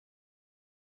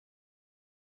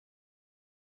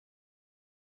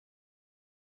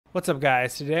What's up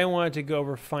guys? Today I wanted to go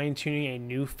over fine-tuning a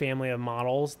new family of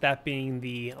models, that being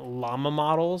the Llama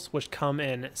models, which come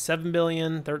in 7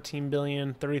 billion, 13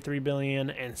 billion, 33 billion,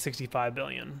 and 65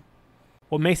 billion.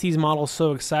 What makes these models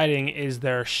so exciting is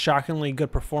their shockingly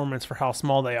good performance for how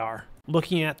small they are.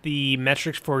 Looking at the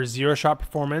metrics for zero-shot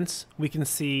performance, we can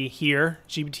see here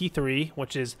GPT3,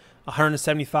 which is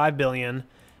 175 billion,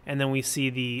 and then we see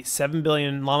the 7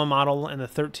 billion Llama model and the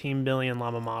 13 billion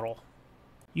Llama model.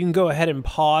 You can go ahead and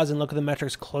pause and look at the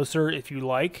metrics closer if you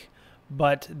like,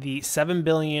 but the 7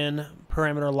 billion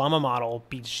parameter Llama model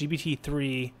beats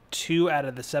GPT-3 2 out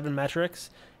of the 7 metrics,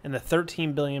 and the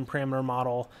 13 billion parameter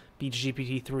model beats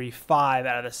GPT-3 5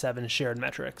 out of the 7 shared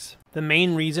metrics. The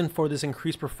main reason for this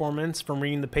increased performance from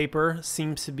reading the paper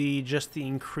seems to be just the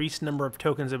increased number of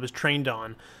tokens it was trained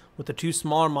on, with the two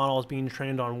smaller models being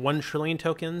trained on 1 trillion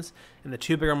tokens and the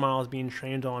two bigger models being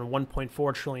trained on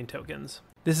 1.4 trillion tokens.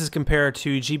 This is compared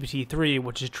to GPT-3,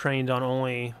 which is trained on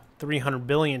only 300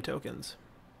 billion tokens.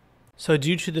 So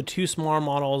due to the two smaller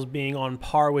models being on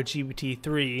par with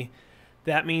GPT-3,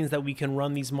 that means that we can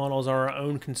run these models on our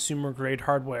own consumer-grade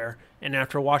hardware, and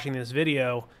after watching this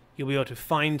video, you'll be able to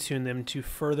fine-tune them to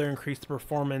further increase the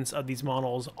performance of these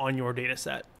models on your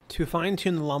dataset. To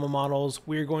fine-tune the Llama models,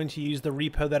 we're going to use the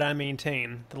repo that I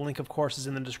maintain. The link, of course, is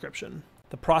in the description.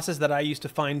 The process that I use to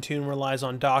fine-tune relies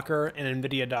on Docker and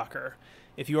NVIDIA Docker.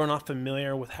 If you are not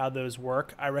familiar with how those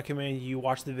work, I recommend you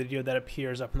watch the video that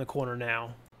appears up in the corner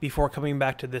now, before coming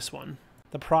back to this one.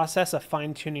 The process of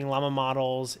fine-tuning Llama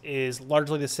models is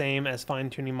largely the same as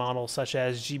fine-tuning models such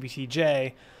as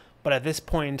GPT-J, but at this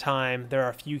point in time, there are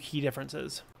a few key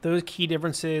differences. Those key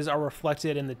differences are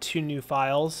reflected in the two new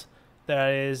files,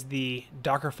 that is the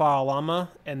Dockerfile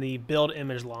Llama and the build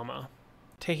image Llama.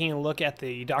 Taking a look at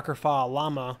the Dockerfile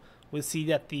Llama, we see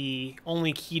that the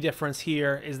only key difference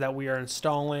here is that we are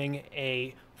installing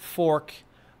a fork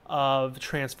of the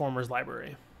Transformers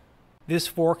library. This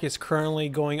fork is currently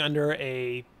going under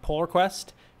a pull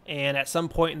request, and at some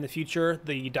point in the future,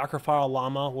 the Dockerfile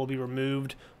Llama will be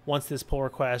removed once this pull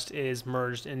request is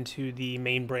merged into the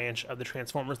main branch of the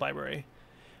Transformers library.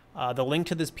 The link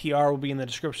to this PR will be in the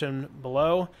description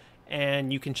below,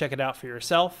 and you can check it out for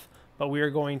yourself, but we are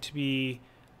going to be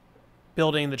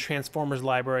building the Transformers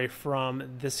library from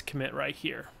this commit right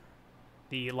here,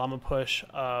 the Llama push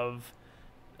of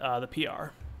the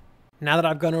PR. Now that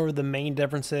I've gone over the main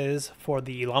differences for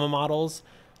the Llama models,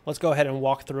 let's go ahead and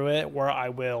walk through it, where I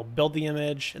will build the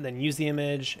image and then use the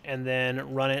image and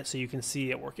then run it so you can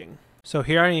see it working. So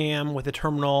here I am with the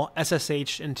terminal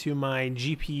SSH into my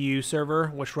GPU server,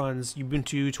 which runs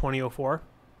Ubuntu 2004.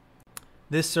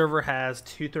 This server has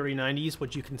two 3090s,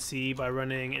 which you can see by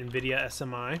running NVIDIA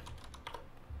SMI.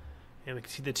 And we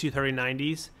can see the two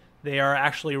 3090s. They are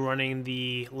actually running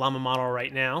the Llama model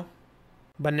right now.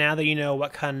 But now that you know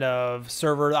what kind of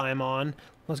server I'm on,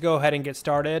 let's go ahead and get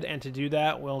started. And to do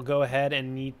that, we'll go ahead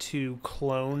and need to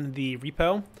clone the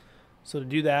repo. So to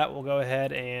do that, we'll go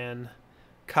ahead and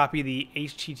copy the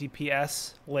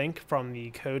HTTPS link from the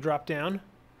code dropdown.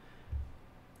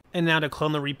 And now to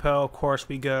clone the repo, of course,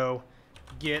 we go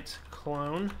git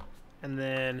clone and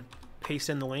then paste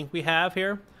in the link we have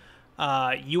here.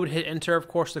 You would hit enter, of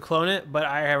course, to clone it, but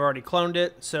I have already cloned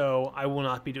it, so I will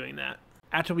not be doing that.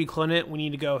 After we clone it, we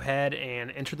need to go ahead and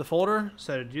enter the folder.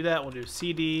 So to do that, we'll do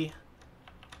cd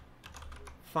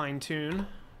Finetune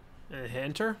and hit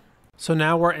enter. So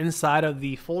now we're inside of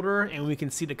the folder, and we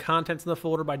can see the contents of the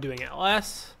folder by doing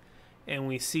ls, and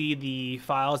we see the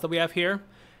files that we have here.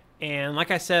 And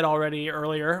like I said already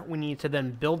earlier, we need to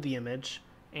then build the image.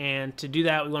 And to do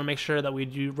that, we want to make sure that we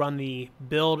do run the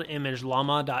build image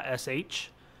llama.sh.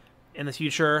 In the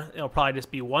future, it'll probably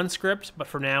just be one script, but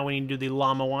for now, we need to do the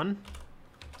llama one.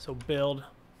 So build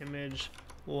image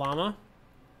llama.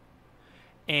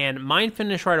 And mine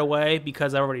finished right away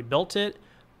because I already built it,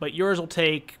 but yours will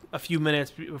take a few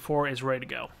minutes before it's ready to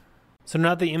go. So now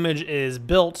that the image is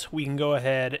built, we can go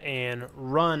ahead and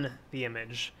run the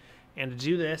image. And to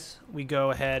do this, we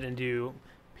go ahead and do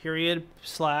period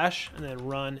slash and then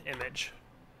run image.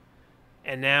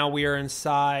 And now we are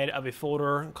inside of a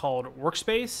folder called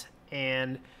workspace,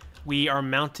 and we are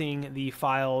mounting the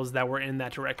files that were in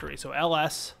that directory. So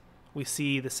ls, we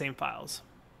see the same files.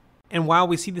 And while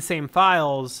we see the same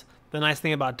files, the nice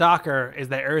thing about Docker is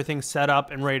that everything's set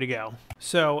up and ready to go.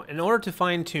 So in order to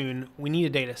fine tune, we need a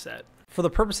data set. For the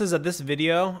purposes of this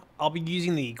video, I'll be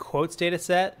using the quotes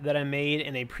dataset that I made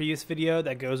in a previous video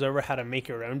that goes over how to make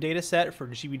your own dataset for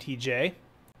GPT-J.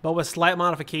 But with slight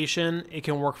modification, it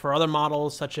can work for other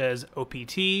models such as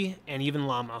OPT and even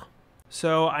Llama.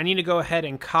 So I need to go ahead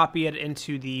and copy it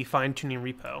into the fine-tuning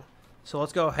repo. So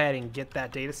let's go ahead and get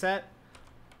that dataset.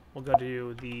 We'll go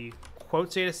to the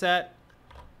quotes data set,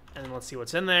 and then let's see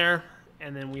what's in there.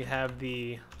 And then we have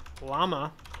the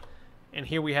Llama, and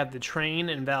here we have the train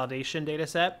and validation data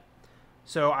set.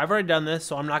 So I've already done this,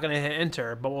 so I'm not going to hit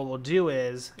enter, but what we'll do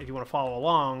is, if you want to follow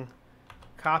along,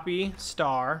 copy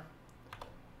star,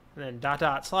 and then dot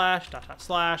dot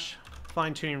slash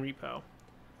fine-tuning repo.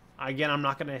 Again, I'm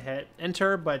not going to hit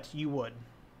enter, but you would.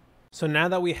 So now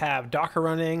that we have Docker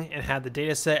running and have the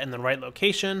data set in the right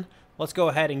location, let's go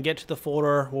ahead and get to the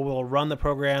folder where we'll run the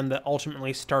program that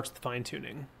ultimately starts the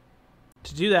fine-tuning.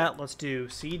 To do that, let's do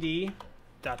cd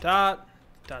dot dot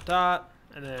dot dot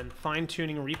and then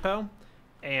fine-tuning repo.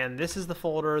 And this is the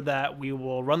folder that we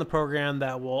will run the program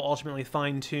that will ultimately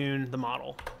fine-tune the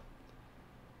model.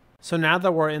 So now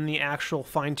that we're in the actual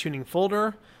fine-tuning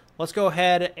folder, let's go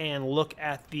ahead and look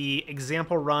at the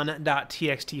example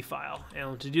run.txt file.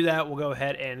 And to do that, we'll go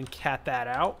ahead and cat that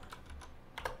out.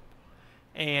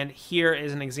 And here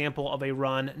is an example of a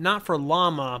run, not for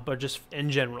Llama, but just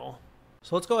in general.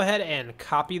 So let's go ahead and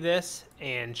copy this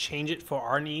and change it for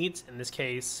our needs. In this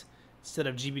case, instead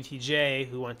of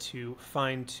GPT3, we want to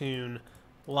fine-tune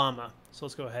Llama. So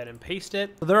let's go ahead and paste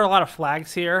it. So there are a lot of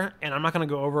flags here, and I'm not going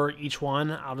to go over each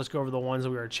one. I'll just go over the ones that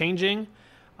we are changing.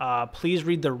 Please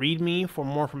read the README for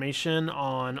more information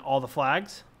on all the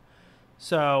flags.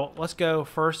 So let's go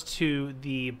first to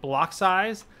the block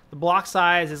size. The block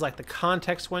size is like the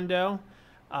context window.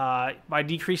 By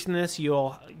decreasing this,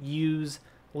 you'll use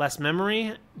less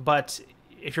memory, but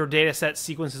if your data set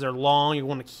sequences are long, you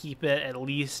want to keep it at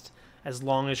least as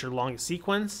long as your longest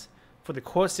sequence. For the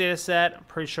quotes data set, I'm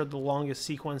pretty sure the longest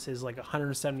sequence is like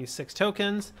 176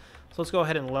 tokens. So let's go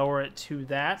ahead and lower it to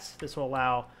that. This will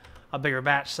allow a bigger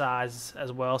batch size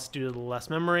as well due to the less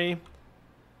memory.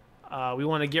 We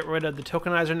want to get rid of the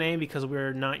tokenizer name because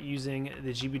we're not using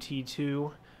the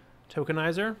GPT2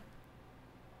 tokenizer.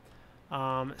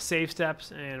 Save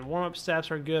steps and warm-up steps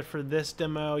are good for this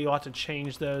demo. You'll have to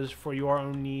change those for your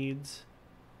own needs.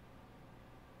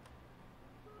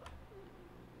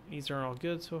 These are all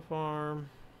good so far.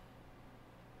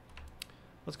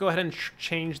 Let's go ahead and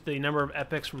change the number of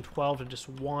epochs from 12 to just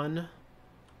 1.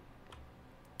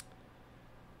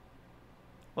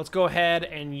 Let's go ahead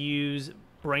and use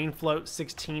brain float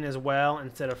 16 as well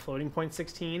instead of floating point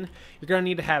 16. You're going to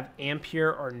need to have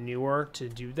Ampere or newer to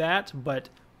do that, but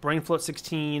brain float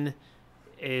 16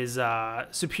 is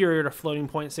superior to floating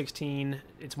point 16.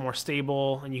 It's more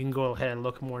stable, and you can go ahead and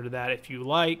look more into that if you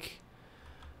like.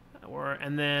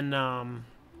 And then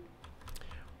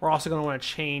we're also going to want to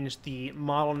change the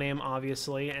model name,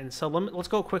 obviously. And so let's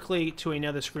go quickly to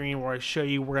another screen where I show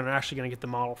you where we're actually going to get the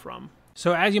model from.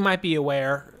 So as you might be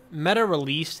aware, Meta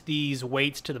released these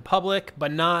weights to the public,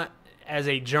 but not as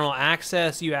a general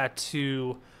access. You had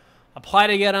to apply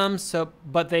to get them.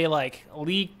 But they like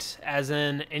leaked, as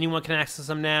in anyone can access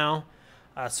them now.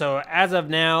 So as of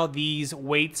now, these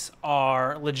weights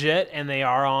are legit and they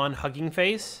are on Hugging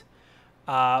Face.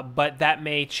 But that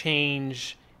may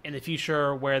change in the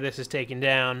future where this is taken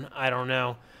down. I don't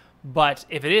know. But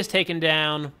if it is taken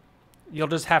down, you'll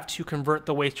just have to convert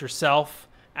the weights yourself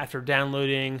after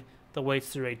downloading the weights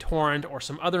through a torrent or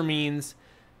some other means,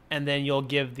 and then you'll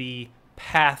give the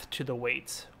path to the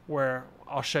weights, where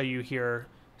I'll show you here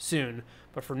soon.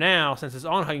 But for now, since it's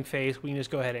on Hugging Face, we can just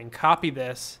go ahead and copy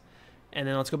this, and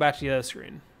then let's go back to the other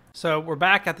screen. So we're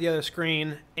back at the other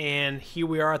screen, and here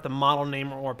we are at the model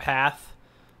name or path.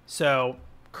 So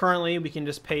currently we can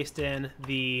just paste in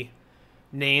the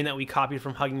name that we copied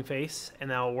from Hugging Face, and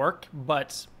that will work.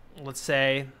 But let's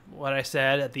say what I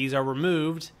said, that these are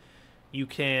removed. You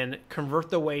can convert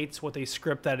the weights with a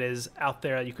script that is out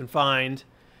there that you can find,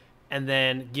 and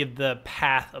then give the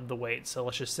path of the weight. So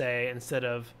let's just say instead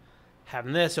of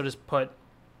having this, you'll just put,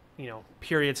 /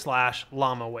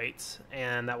 llama weights,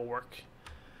 and that will work.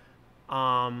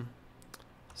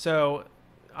 So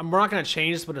we're not going to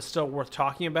change this, but it's still worth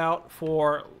talking about.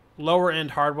 For lower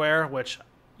end hardware, which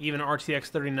even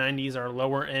RTX 3090s are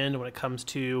lower end when it comes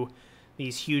to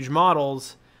these huge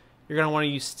models, you're going to want to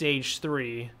use stage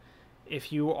 3.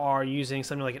 If you are using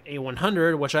something like an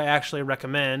A100, which I actually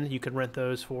recommend, you can rent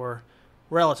those for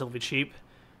relatively cheap,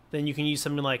 then you can use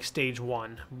something like stage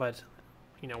 1. But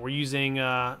we're using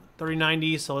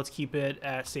 3090, so let's keep it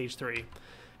at stage 3.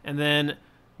 And then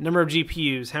number of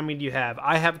GPUs, how many do you have?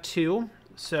 I have 2,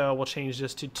 so we'll change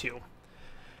this to 2.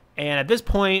 And at this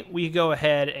point, we go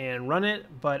ahead and run it,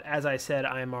 but as I said,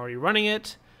 I am already running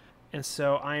it, and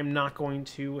so I am not going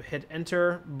to hit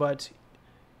enter, but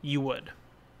you would.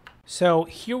 So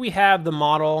here we have the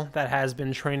model that has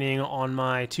been training on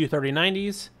my two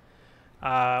 3090s.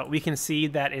 We can see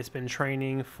that it's been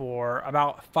training for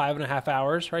about 5.5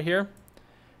 hours right here.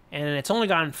 and it's only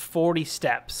gotten 40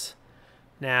 steps.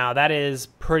 Now that is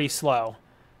pretty slow.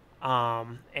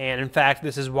 And in fact,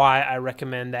 this is why I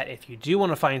recommend that if you do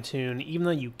want to fine tune, even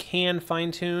though you can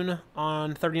fine tune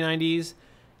on 3090s,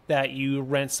 that you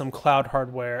rent some cloud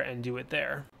hardware and do it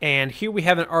there. And here we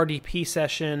have an RDP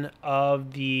session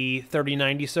of the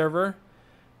 3090 server.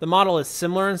 The model is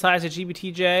similar in size to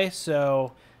GPT-J,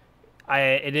 so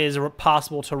it is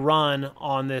possible to run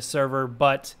on this server,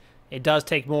 but it does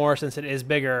take more since it is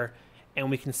bigger, and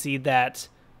we can see that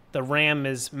the RAM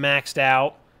is maxed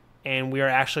out, and we are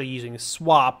actually using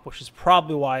swap, which is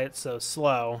probably why it's so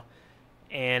slow.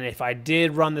 And if I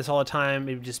did run this all the time,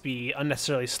 it would just be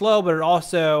unnecessarily slow, but it would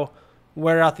also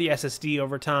wear out the SSD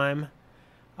over time.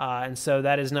 And so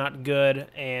that is not good,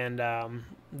 and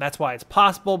that's why it's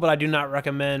possible, but I do not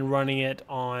recommend running it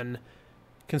on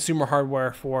consumer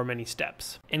hardware for many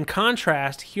steps. In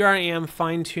contrast, here I am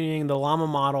fine-tuning the Llama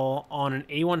model on an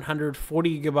A100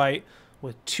 40GB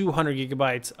with 200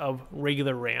 gigabytes of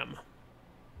regular RAM.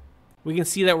 We can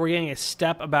see that we're getting a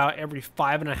step about every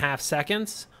 5.5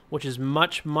 seconds, which is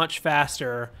much, much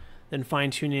faster than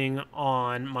fine-tuning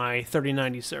on my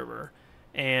 3090 server.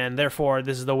 And therefore,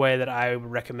 this is the way that I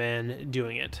would recommend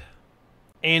doing it.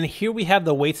 And here we have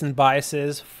the weights and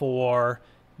biases for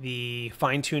the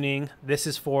fine-tuning. This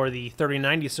is for the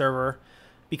 3090 server.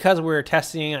 Because we're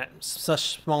testing at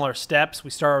such smaller steps, we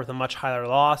start with a much higher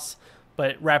loss,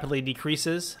 but it rapidly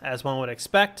decreases, as one would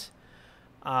expect.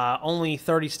 Only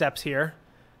 30 steps here.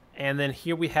 And then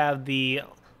here we have the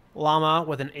Llama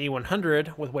with an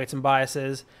A100 with weights and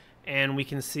biases, and we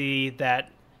can see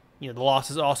that the loss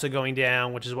is also going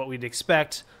down, which is what we'd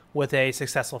expect with a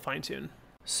successful fine tune.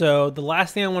 So the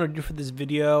last thing I want to do for this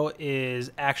video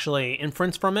is actually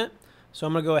inference from it. So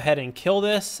I'm going to go ahead and kill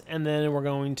this, and then we're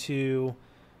going to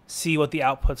see what the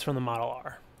outputs from the model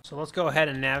are. So let's go ahead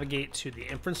and navigate to the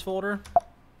inference folder.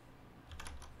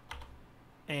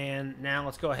 And now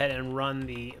let's go ahead and run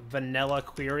the vanilla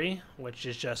query, which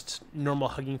is just normal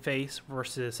Hugging Face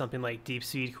versus something like deep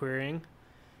speed querying.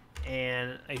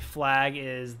 And a flag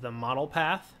is the model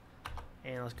path.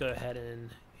 And let's go ahead and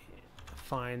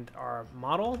find our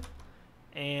model.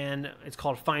 And it's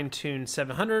called Finetuned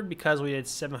 700 because we did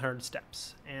 700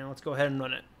 steps. And let's go ahead and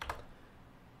run it.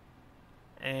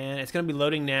 And it's going to be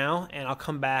loading now, and I'll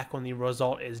come back when the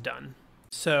result is done.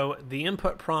 So the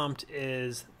input prompt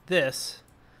is this,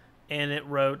 and it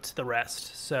wrote the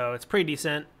rest. So it's pretty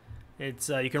decent. It's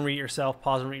you can read it yourself,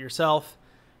 pause and read it yourself.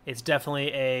 It's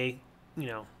definitely a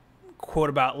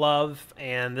quote about love,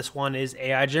 and this one is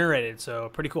AI generated, so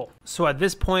pretty cool. So at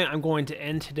this point, I'm going to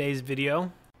end today's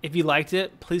video. If you liked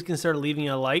it, please consider leaving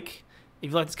a like. If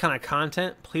you like this kind of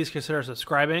content, please consider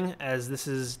subscribing, as this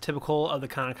is typical of the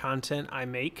kind of content I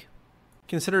make.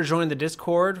 Consider joining the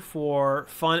Discord for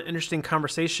fun, interesting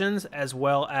conversations as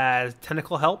well as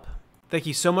technical help. Thank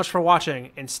you so much for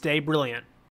watching, and stay brilliant.